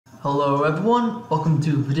Hello everyone, welcome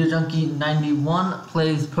to VideoJunkie 91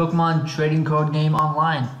 plays Pokemon Trading Card Game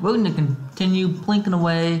online. We're going to continue blinking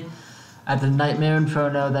away at the Nightmare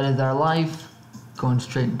Inferno that is our life. Going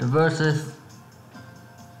straight into Versus.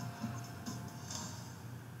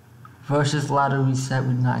 Versus ladder reset,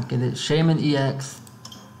 we did not get it. Shaman EX,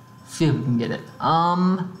 see if we can get it.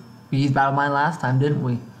 We used Battle Mine last time, didn't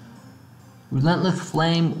we? Relentless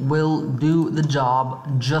Flame will do the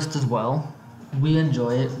job just as well. We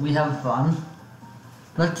enjoy it, we have fun.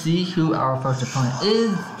 Let's see who our first opponent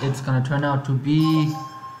is. It's gonna turn out to be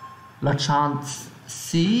Lachance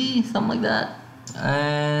C, something like that.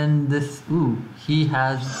 And this, he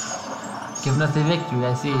has given us a victory,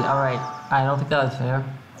 I see. Alright, I don't think that was fair.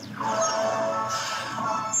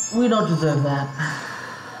 We don't deserve that.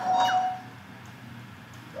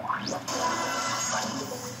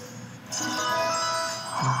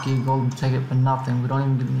 Okay, golden ticket for nothing. We don't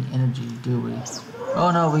even get any energy, do we? Oh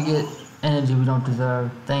no, we get energy we don't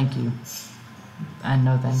deserve. Thank you. And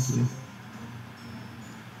no thank you.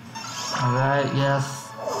 Alright, yes.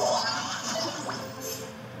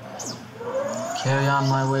 Carry on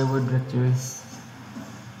my wayward victory.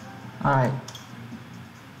 Alright.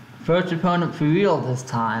 First opponent for real this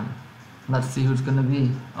time. Let's see who's gonna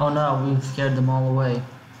be. Oh no, we scared them all away.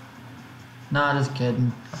 Nah, just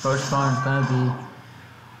kidding. First opponent's gonna be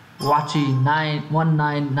Wachi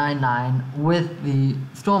 1999 with the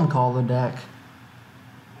Stormcaller deck.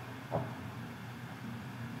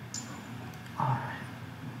 Alright.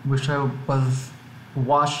 Wish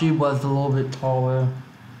Washi was a little bit taller.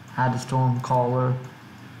 Had a Stormcaller.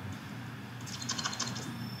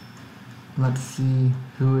 Let's see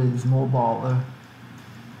who is more baller.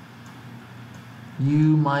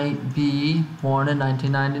 You might be born in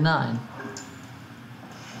 1999.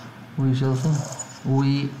 We shall see.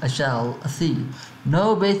 We shall see.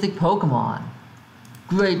 No basic Pokemon.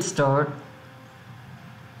 Great start.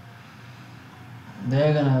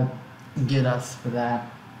 They're gonna get us for that.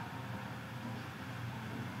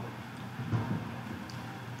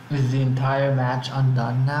 Is the entire match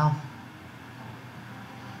undone now?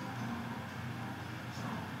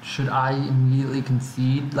 Should I immediately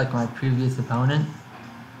concede like my previous opponent?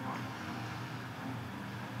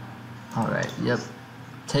 Alright, yep.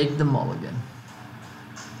 Take the mulligan.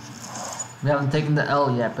 We haven't taken the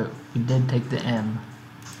L yet, but we did take the M.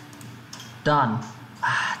 Done.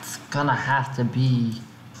 It's gonna have to be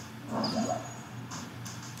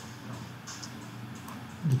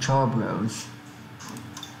the Charbros.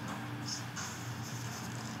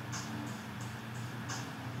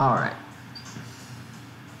 Alright.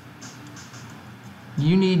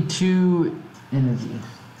 You need 2 energy.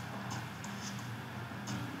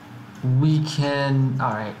 We can,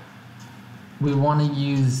 alright. We want to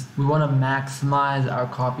maximize our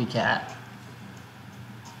copycat.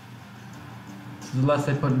 So the less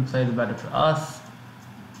they put in play, the better for us.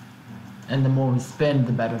 And the more we spend,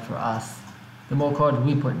 the better for us. The more cards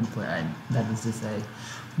we put in play, that is to say.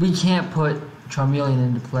 We can't put Charmeleon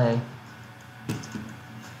into play.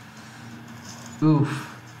 Oof.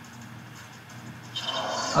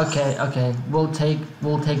 Okay. We'll take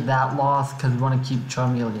that loss because we want to keep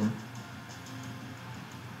Charmeleon.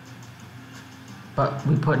 But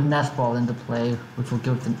we put Nest Ball into play, which will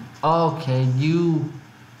give them. Okay, you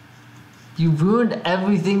ruined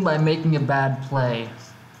everything by making a bad play.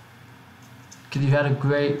 Because you had a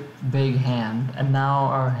great big hand, and now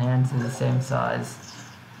our hands are the same size.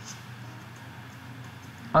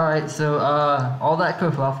 Alright, so all that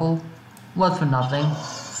Kerfuffle was for nothing.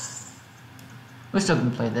 We're still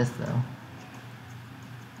gonna play this though.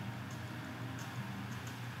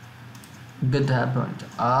 Good to have burnt.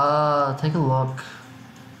 Take a look.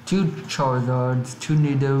 2 Charizards, 2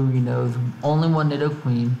 Nidorinos, only 1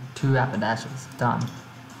 Nidoqueen, 2 Rapidashes. Done.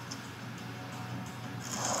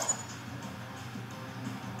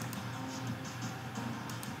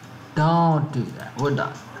 Don't do that. We're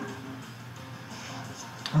done.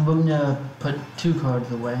 I'm gonna put 2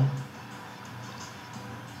 cards away.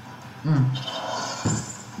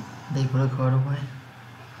 They put a card away.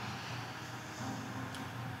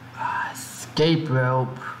 Escape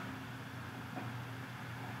rope.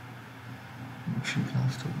 Action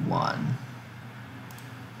cost to 1.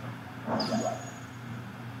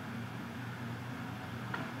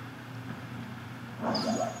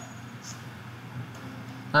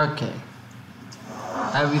 Okay.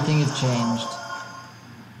 Everything has changed.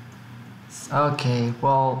 Okay,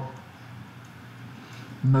 well,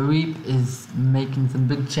 Mareep is making some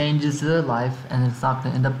big changes to their life, and it's not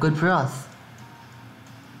going to end up good for us.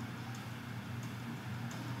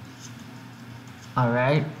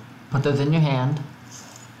 Alright, put those in your hand.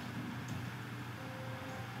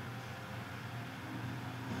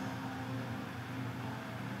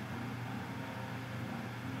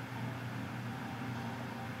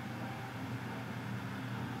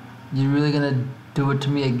 You really gonna do it to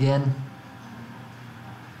me again?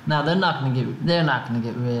 Now they're not gonna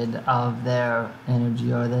get rid of their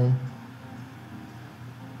energy, are they?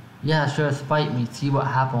 Yeah, sure, spite me, see what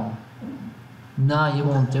happens. No, you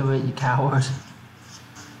won't do it, you coward.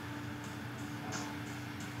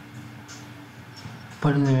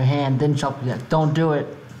 Put it in your hand, then shuffle it. Don't do it.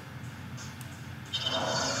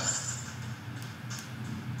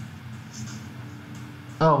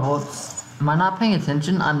 Oh, well, am I not paying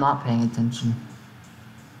attention? I'm not paying attention.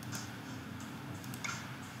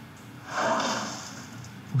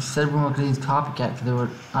 We said we weren't gonna use copycat because they were...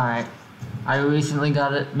 Alright. I recently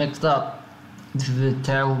got it mixed up. This is a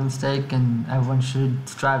terrible mistake and everyone should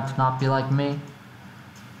strive to not be like me.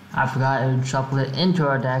 I forgot I would shuffle it into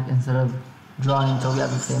our deck instead of drawing until we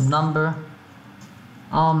have the same number.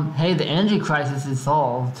 Hey, the energy crisis is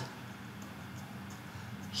solved.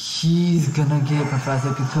 He's gonna get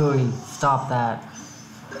Professor Kukuri. Stop that.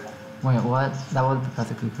 Wait, what? That was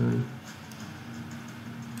Professor Kukuri.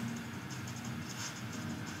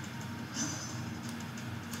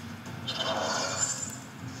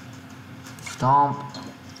 Stomp.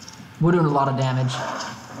 We're doing a lot of damage.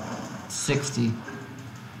 60.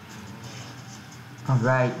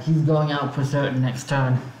 Alright, he's going out for certain next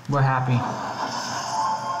turn. We're happy.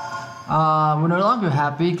 We're no longer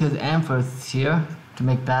happy because Ampharos is here to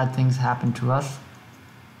make bad things happen to us.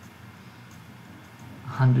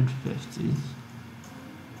 150.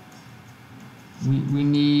 We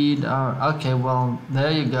need our... Okay, well,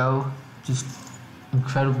 there you go. Just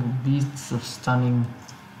incredible beasts of stunning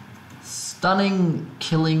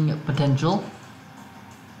killing potential.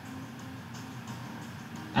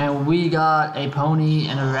 And we got a pony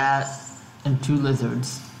and a rat and 2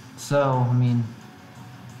 lizards. So, I mean...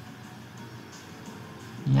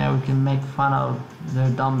 Yeah, we can make fun of their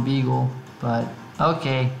dumb beagle, but...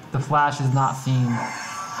 Okay, the flash is not seen.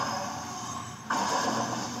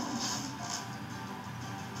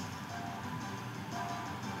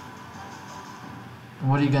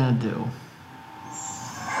 What are you gonna do?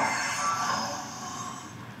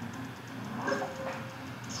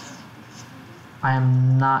 I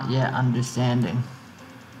am not yet understanding.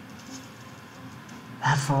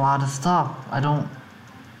 That's a lot of stuff. I don't...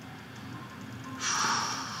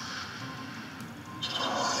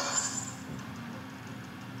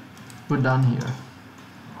 We're done here.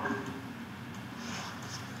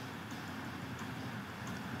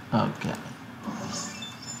 Okay.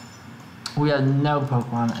 We have no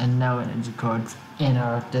Pokemon and no energy cards in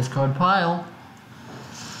our discard pile.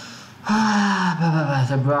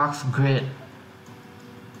 The Brock's Grit.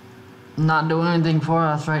 Not doing anything for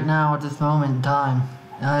us right now at this moment in time.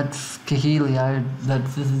 It's Kahili.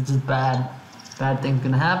 This is just bad. Bad things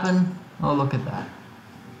gonna happen. Oh, look at that.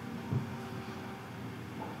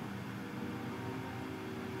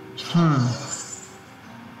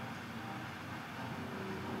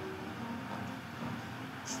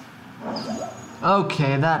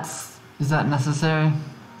 Okay, is that necessary?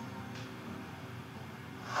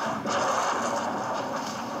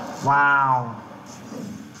 Wow.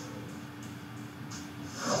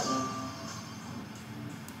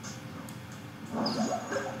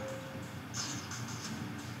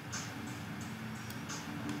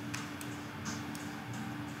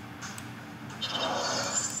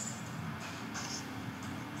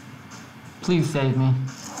 Please save me.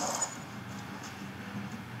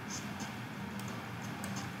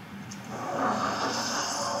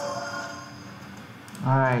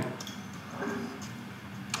 Alright.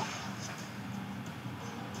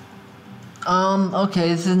 Okay,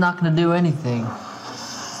 this is not gonna do anything.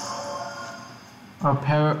 Our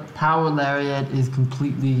power lariat is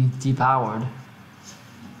completely depowered.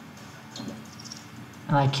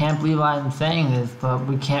 And I can't believe I'm saying this, but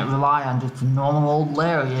we can't rely on just a normal old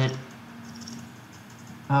lariat.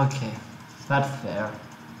 Okay, that's fair.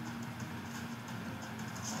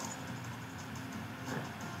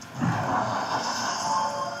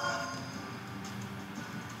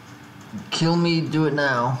 Kill me, do it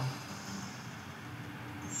now.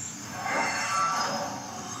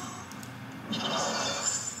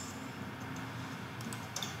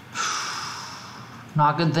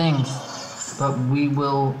 Not good things, but we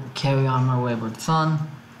will carry on our wayward son.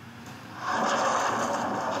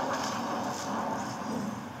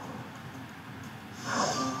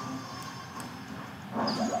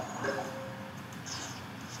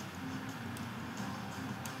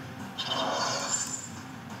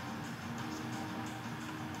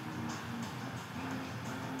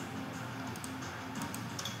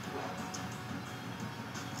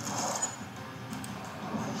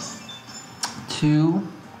 Two,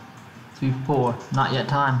 three, four. Not yet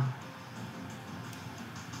time.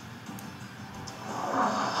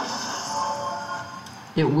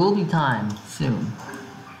 It will be time soon.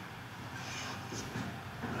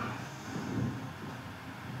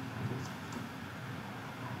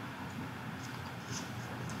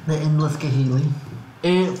 The endless Kahili.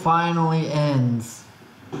 It finally ends.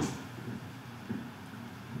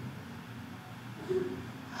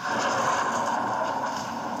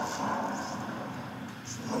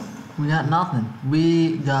 We got nothing.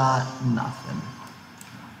 We got nothing.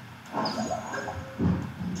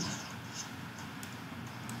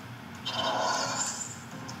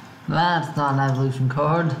 That's not an evolution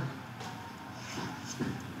card.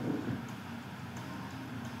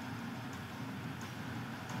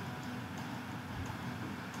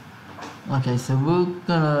 Okay, so we're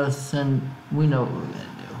gonna send. We know what we're gonna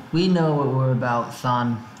do. We know what we're about,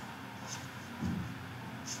 son.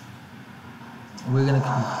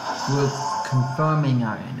 We're confirming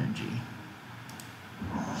our energy.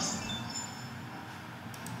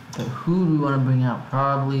 But who do we want to bring out?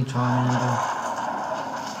 Probably Charmander.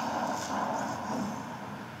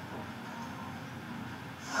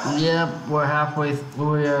 Yep, we're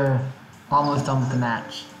almost done with the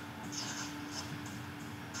match.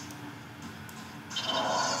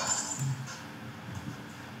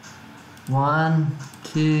 One,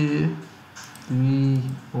 2, 3,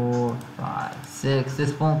 4, 5, 6.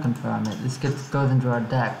 This won't confirm it. This goes into our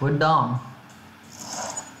deck. We're dumb.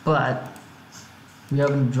 But we are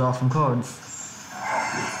going to draw some cards.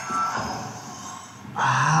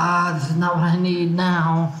 This is not what I need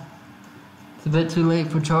now. It's a bit too late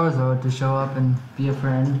for Charizard to show up and be a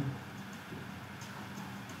friend.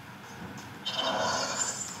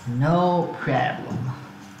 No problem.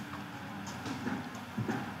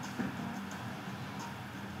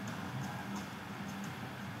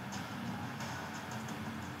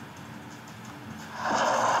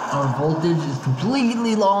 Our voltage is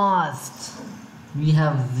completely lost. We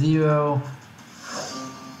have 0.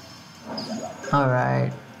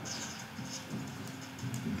 Alright.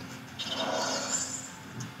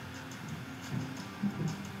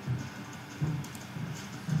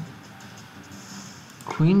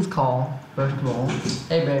 Queen's Call, first of all.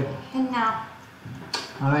 Hey, babe. And now.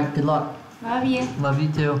 Alright, good luck. Love you. Love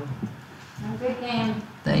you too. Have a good game.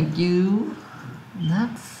 Thank you.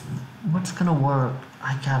 That's what's gonna work.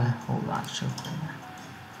 I gotta hold on.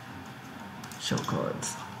 Show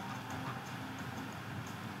cards.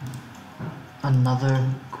 Another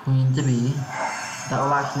queen to be. That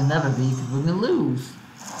will actually never be because we're gonna lose.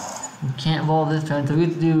 We can't evolve this turn, so we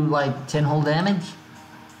have to do like 10 whole damage.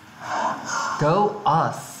 Go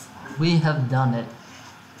us. We have done it.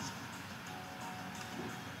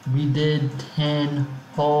 We did 10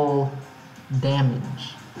 whole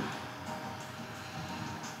damage.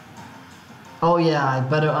 Oh yeah, I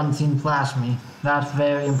better unseen flash me. That's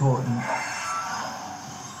very important.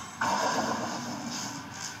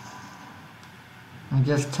 I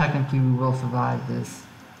guess technically we will survive this.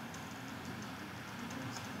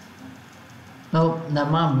 Nope,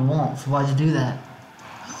 never mind, we won't. So why'd you do that?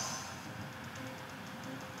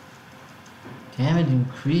 Damage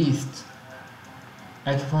increased.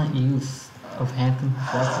 Excellent use of Handsome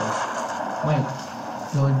Specials. Wait,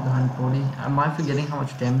 going 140. Am I forgetting how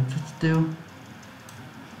much damage it's do?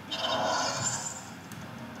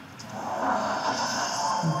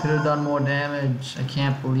 Could have done more damage. I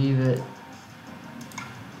can't believe it.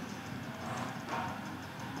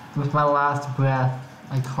 With my last breath,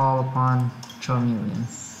 I call upon Charmeleon.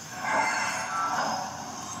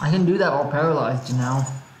 I can do that while paralyzed, you know.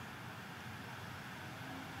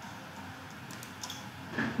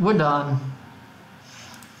 We're done.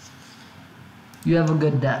 You have a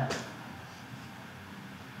good deck.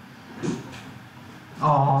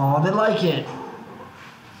 Oh, they like it.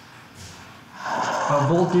 Our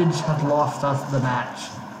voltage has lost us the match.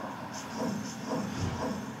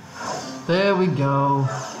 There we go.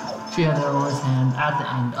 She had her Roy's hand at the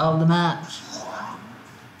end of the match.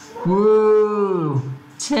 Woo!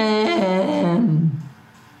 10!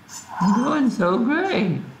 I'm doing so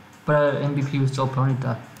great. But our MVP was still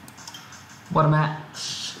Ponyta. What a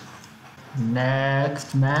match.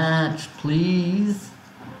 Next match, please.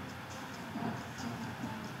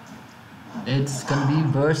 It's gonna be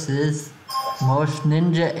versus Marsh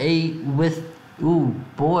Ninja 8 with, ooh,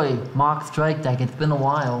 boy, Mock Strike Deck. It's been a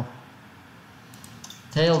while.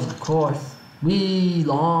 Tails, of course. We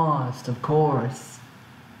lost, of course.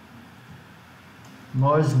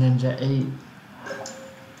 Mars Ninja 8.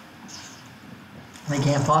 They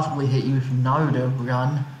can't possibly hit you with Naruto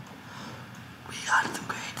run. We got some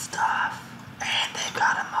great stuff. And they've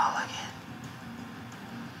got a mulligan.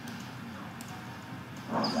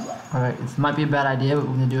 Alright, this might be a bad idea, but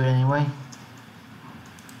we're gonna do it anyway.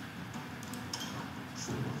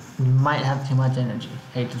 You might have too much energy.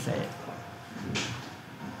 Hate to say it.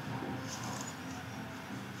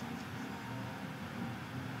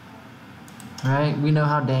 Right, we know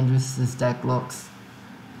how dangerous this deck looks.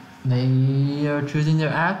 They are choosing their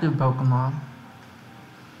active Pokemon.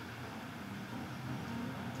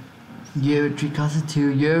 Your retreat costs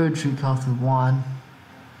 2, your retreat costs 1.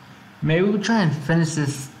 Maybe we'll try and finish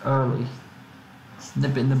this early.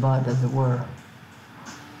 Nip it in the bud, as it were.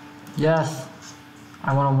 Yes,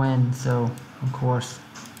 I want to win, so, of course.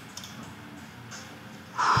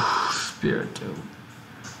 Spiritomb.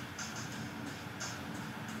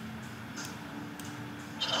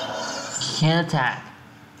 Can't attack.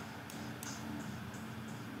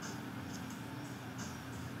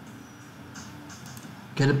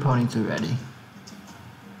 Get a Ponyta ready.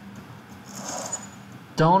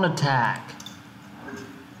 Don't attack.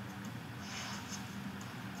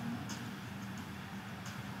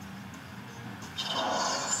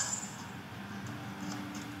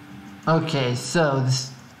 Okay, so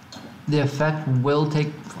the effect will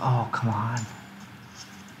take. Oh, come on.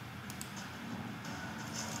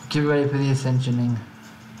 Get ready for the Ascensioning.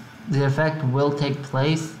 The effect will take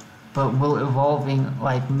place, but will evolving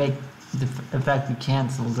like make the effect be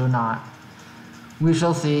cancelled or not? We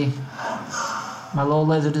shall see. My little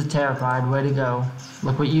lizard is terrified. Way to go.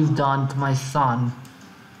 Look what you've done to my son.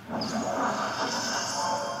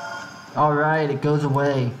 Alright, it goes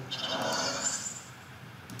away.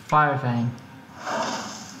 Fire Fang.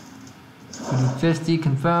 We do 50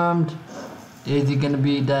 confirmed. Is he gonna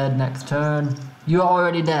be dead next turn? You're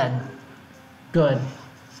already dead. Good.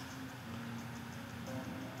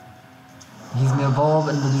 He's gonna evolve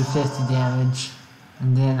and we'll do 50 damage.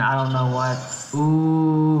 And then I don't know what.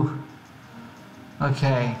 Ooh.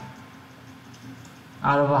 Okay.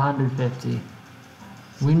 Out of 150.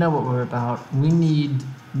 We know what we're about. We need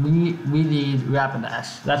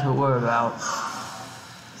Rapidash. That's what we're about.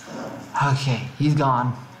 Okay, he's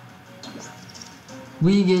gone.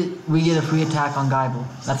 We get a free attack on Geibel.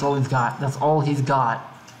 That's all he's got. That's all he's got.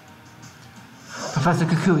 Professor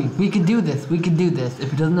Kukui, we can do this. We can do this.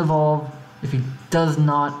 If he doesn't evolve, if he does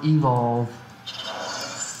not evolve.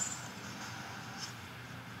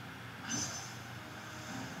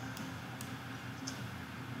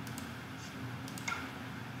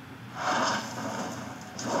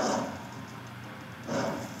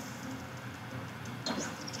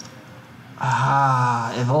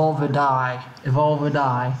 Evolve or die. Evolve or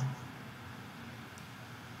die.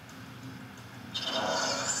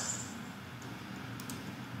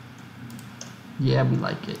 Yeah, we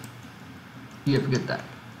like it. You have a good deck.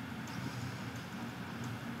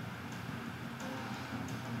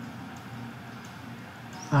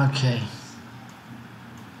 Okay.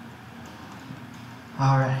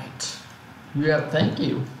 Alright. Yeah, thank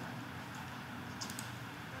you.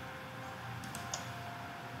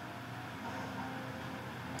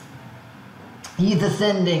 He's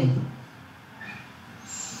ascending.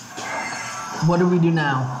 What do we do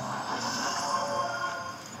now?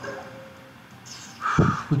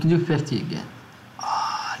 We can do 50 again.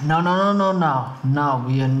 No, no, no, no, no. No,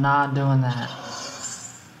 we are not doing that.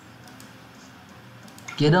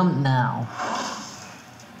 Get him now.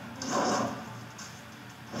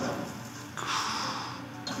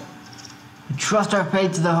 We trust our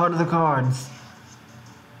fate to the heart of the cards.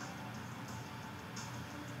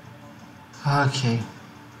 Okay.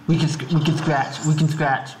 We can scratch. We can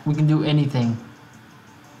scratch. We can do anything.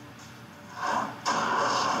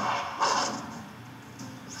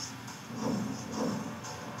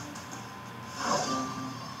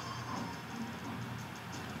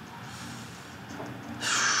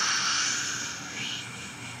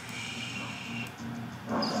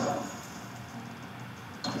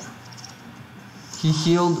 He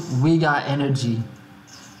healed, we got energy.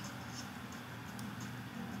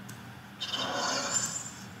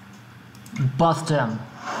 Bust him.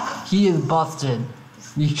 He is busted.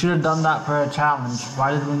 We should have done that for a challenge.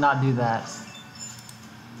 Why did we not do that?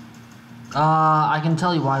 I can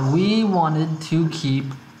tell you why. We wanted to keep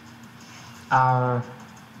our...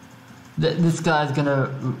 This guy's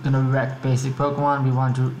gonna wreck basic Pokemon. We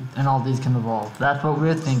want to... And all these can evolve. That's what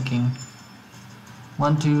we're thinking.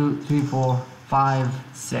 1, 2, 3, 4, 5,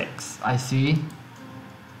 6. I see.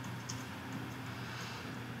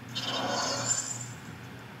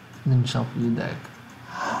 And then shuffle your deck.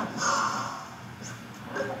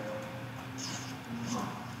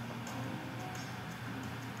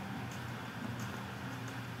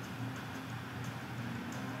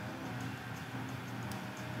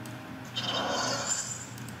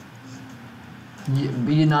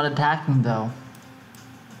 You're not attacking though.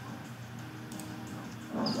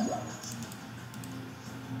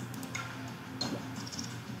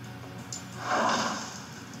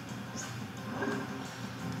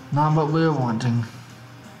 Not what we're wanting.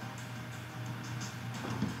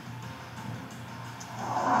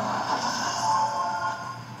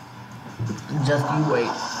 Just you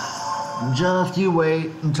wait. Just you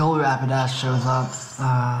wait until Rapidash shows up.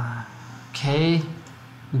 Okay.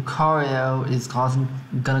 Lucario is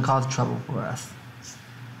gonna cause trouble for us.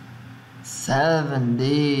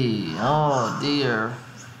 70. Oh dear.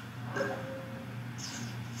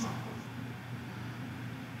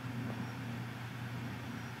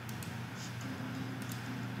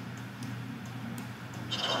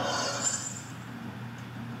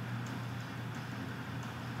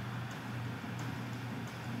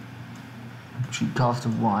 Cheat cost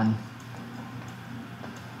of 1.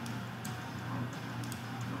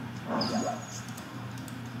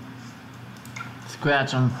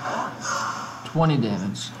 Scratch him. 20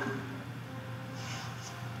 damage.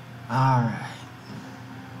 Alright.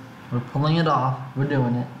 We're pulling it off. We're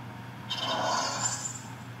doing it.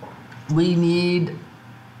 We need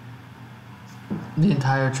the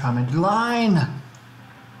entire Charmander line.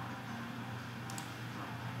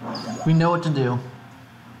 We know what to do.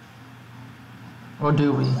 Or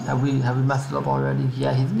do we? Have we messed it up already?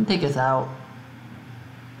 Yeah, he's gonna take us out.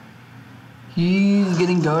 He's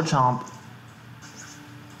getting Garchomp.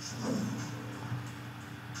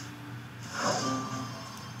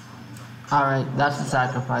 Alright, that's the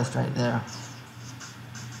sacrifice right there.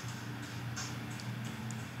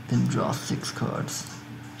 Then draw 6 cards.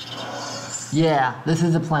 Yeah, this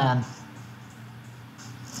is the plan.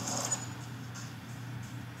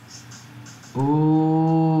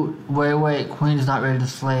 Ooh, wait, Queen's not ready to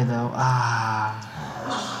slay though.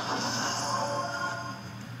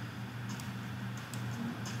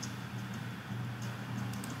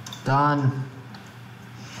 Done.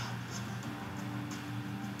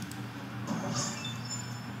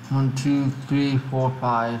 One, 2, 3, 4,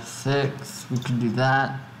 5, 6. We can do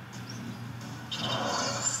that.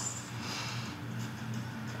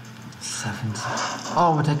 7.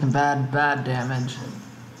 Oh, we're taking bad damage.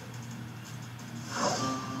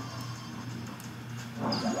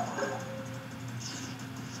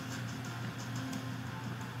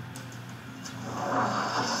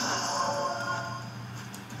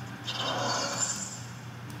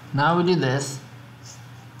 Now we do this.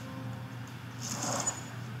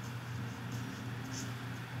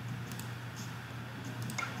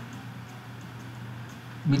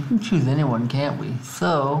 We can choose anyone, can't we?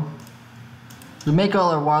 So, we make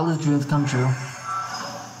all our wildest dreams come true.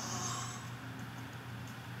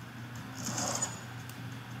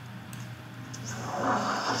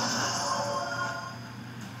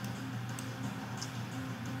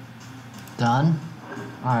 Done.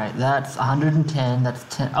 Alright, that's 110, that's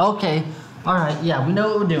 10. Okay, alright, yeah, we know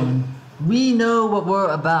what we're doing. We know what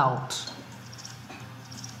we're about.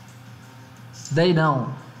 They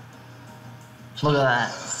don't. Look at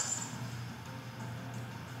that.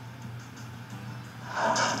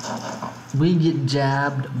 We get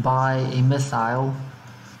jabbed by a missile.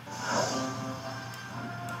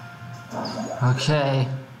 Okay.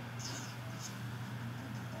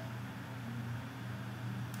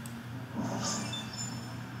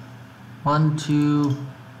 One, 2,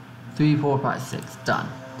 3, 4, 5, 6. Done.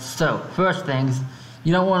 So, first things,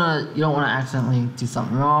 you don't wanna accidentally do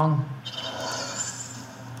something wrong.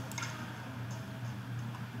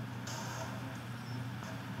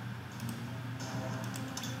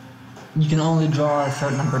 You can only draw a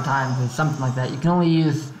certain number of times or something like that. You can only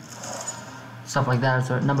use stuff like that a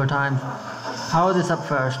certain number of times. Power this up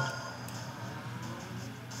first.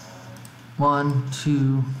 1,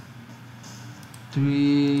 2,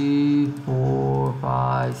 3, 4,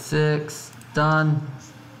 5, 6. Done.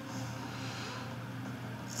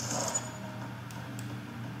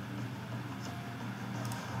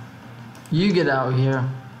 You get out here.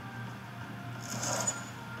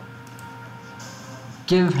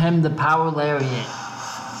 Give him the power lariat.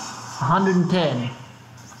 110.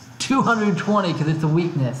 220 because it's a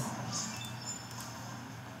weakness.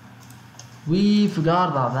 We forgot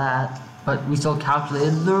about that, but we still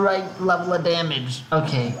calculated the right level of damage.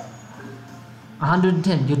 Okay.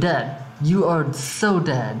 110, you're dead. You are so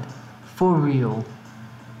dead. For real.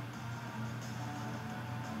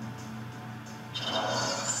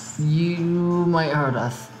 You might hurt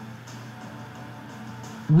us.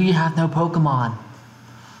 We have no Pokemon.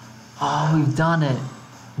 Oh, we've done it.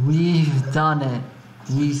 We've done it.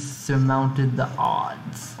 We surmounted the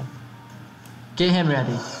odds. Get him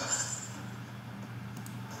ready.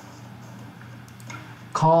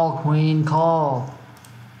 Call, Queen, call.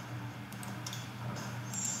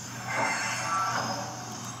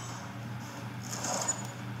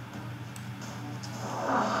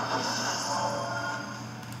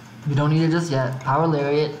 We don't need it just yet. Power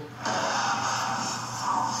Lariat.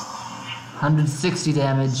 160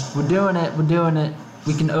 damage. We're doing it. We're doing it.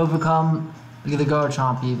 We can overcome the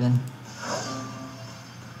Garchomp even.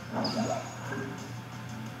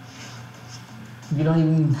 We don't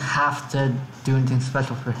even have to do anything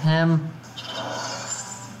special for him.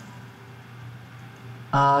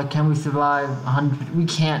 Can we survive 100? We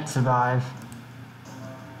can't survive.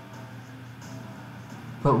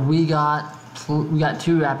 But we got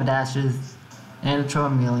 2 Rapidashes and a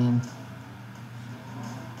Charmeleon.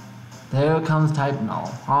 There comes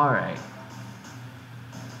Titanol. Alright.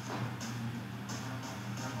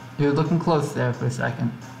 You're looking close there for a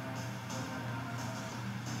second.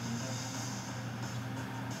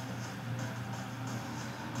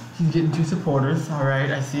 He's getting 2 supporters.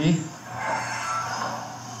 Alright, I see.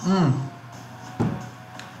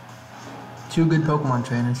 2 good Pokemon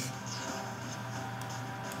trainers.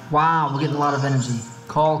 Wow, we're getting a lot of energy.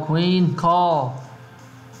 Call, Queen, call.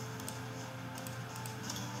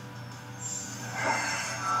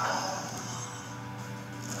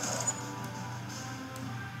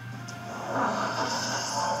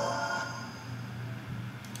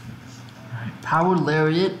 Alright, Power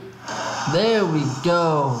Lariat. There we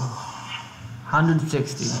go.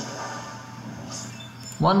 160.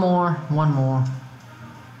 One more.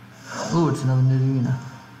 Ooh, it's another Nidorina.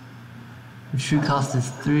 Retreat cost is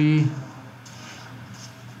 3.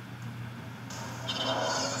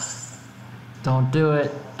 Don't do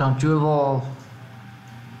it. Don't you evolve.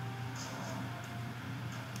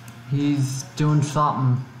 He's doing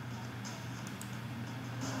something.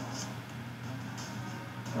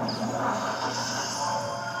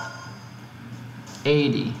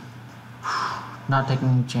 $80. Not taking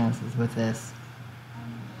any chances with this.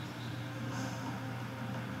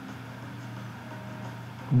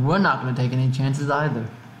 We're not going to take any chances either.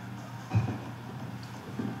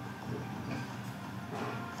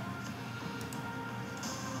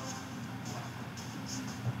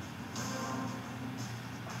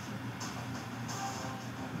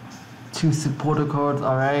 Two supporter cards,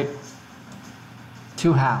 alright.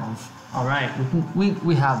 2 Howls. Alright,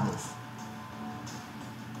 we have this.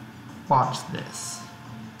 Watch this.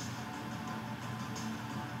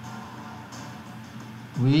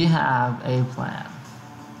 We have a plan.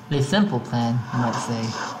 A simple plan, you might say.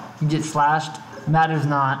 You get slashed, matters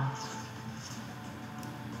not.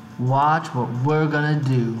 Watch what we're gonna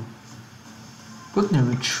do. We're gonna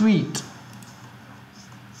retreat.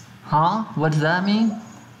 Huh? What does that mean?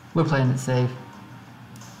 We're playing it safe.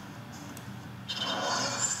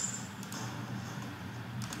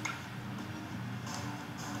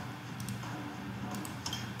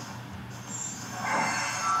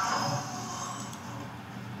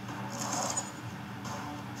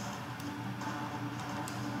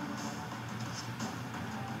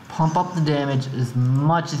 Pump up the damage as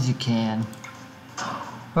much as you can.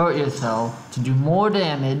 Hurt yourself to do more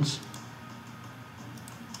damage.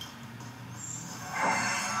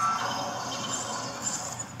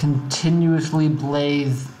 Continuously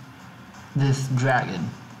blaze this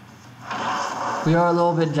dragon. We are a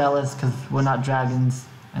little bit jealous because we're not dragons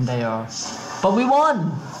and they are. But we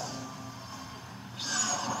won!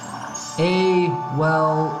 A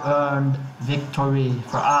well-earned victory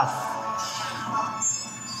for us.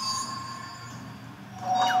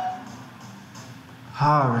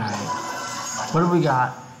 Alright. What do we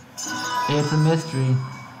got? It's a mystery.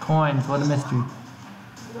 Coins, what a mystery.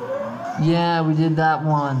 Yeah, we did that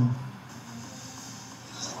one.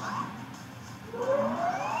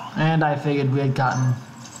 And I figured we had gotten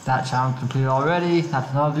that challenge completed already. That's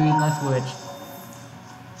another reason I switched.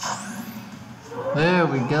 There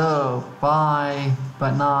we go. Bye.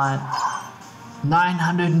 But not.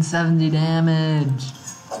 970 damage.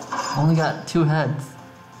 Only got 2 heads.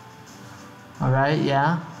 Alright,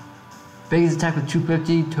 yeah. Biggest attack with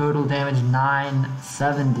 250, total damage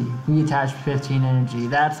 970. We attach 15 energy.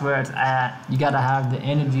 That's where it's at. You gotta have the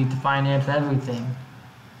energy to finance everything.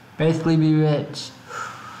 Basically be rich.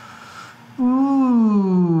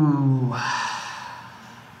 Ooh.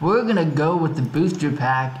 We're gonna go with the booster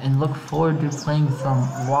pack and look forward to playing some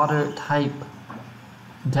water type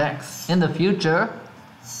decks in the future.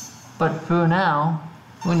 But for now,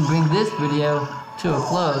 we're gonna bring this video to a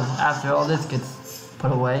close after all this gets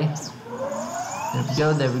put away.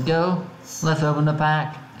 There we go. Let's open the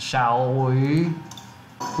pack, shall we?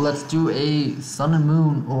 Let's do a Sun and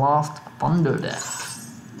Moon Lost Thunder deck.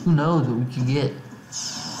 Who knows what we can get?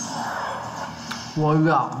 What we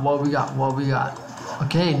got?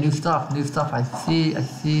 Okay, new stuff. I see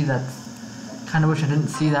that. Kinda wish I didn't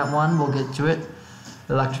see that one. We'll get to it.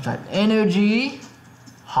 Electric type energy.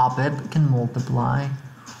 Hoppip can multiply.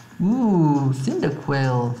 Ooh,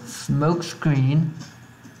 Cyndaquil, Smokescreen.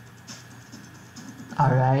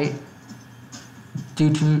 Alright.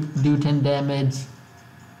 Do 10 damage.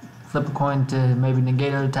 Flip a coin to maybe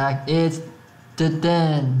negate an attack. It's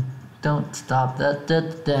dun. Don't stop that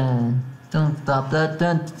dun. Don't stop that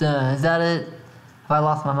dun. Is that it? Have I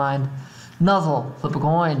lost my mind? Nuzzle, flip a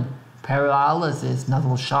coin. Paralysis,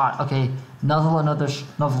 Nuzzle shot. Okay, Nuzzle, another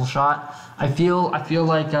Nuzzle shot. I feel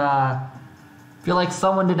like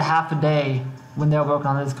someone did half a day when they were working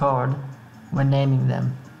on this card when naming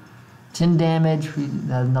them. 10 damage,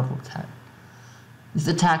 that's Nuzzle attack. This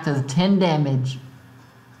attack does 10 damage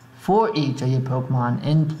for each of your Pokemon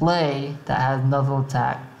in play that has Nuzzle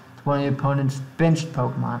attack to one of your opponent's benched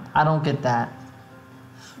Pokemon. I don't get that.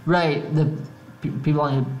 Right, the people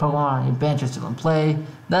on your Pokemon on your bench are still in play.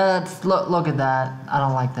 That's, look at that. I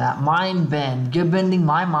don't like that. Mind Bend. You're bending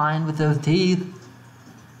my mind with those teeth.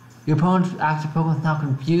 Your opponent's active Pokemon is now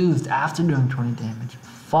confused after doing 20 damage.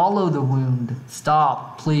 Follow the wound.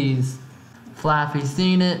 Stop, please. Flaffy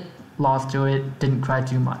seen it, lost to it, didn't cry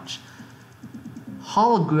too much.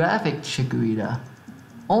 Holographic Chikorita.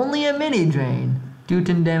 Only a mini drain. Do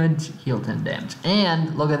 10 damage, heal 10 damage.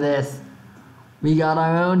 And look at this. We got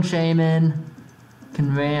our own Shaman.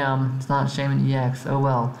 Can ram. It's not Shaman EX. Oh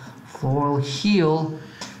well. Floral Heal.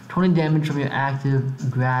 20 damage from your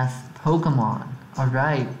active grass Pokemon.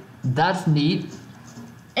 Alright. That's neat.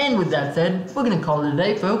 And with that said, we're going to call it a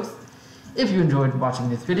day, folks. If you enjoyed watching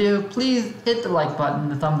this video, please hit the like button,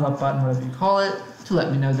 the thumbs up button, whatever you call it, to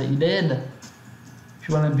let me know that you did. If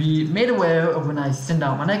you want to be made aware of when I send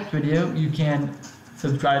out my next video, you can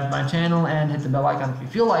subscribe to my channel and hit the bell icon if you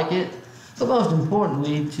feel like it. But most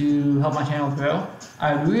importantly, to help my channel grow,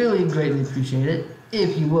 I would really greatly appreciate it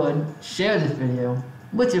if you would share this video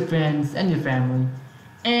with your friends and your family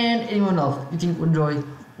and anyone else you think would enjoy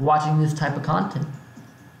watching this type of content.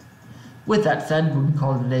 With that said, we can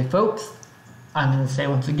call it a day, folks. I'm going to say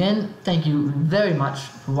once again, thank you very much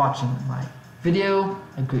for watching my video.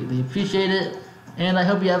 I greatly appreciate it, and I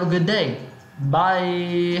hope you have a good day.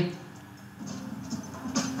 Bye!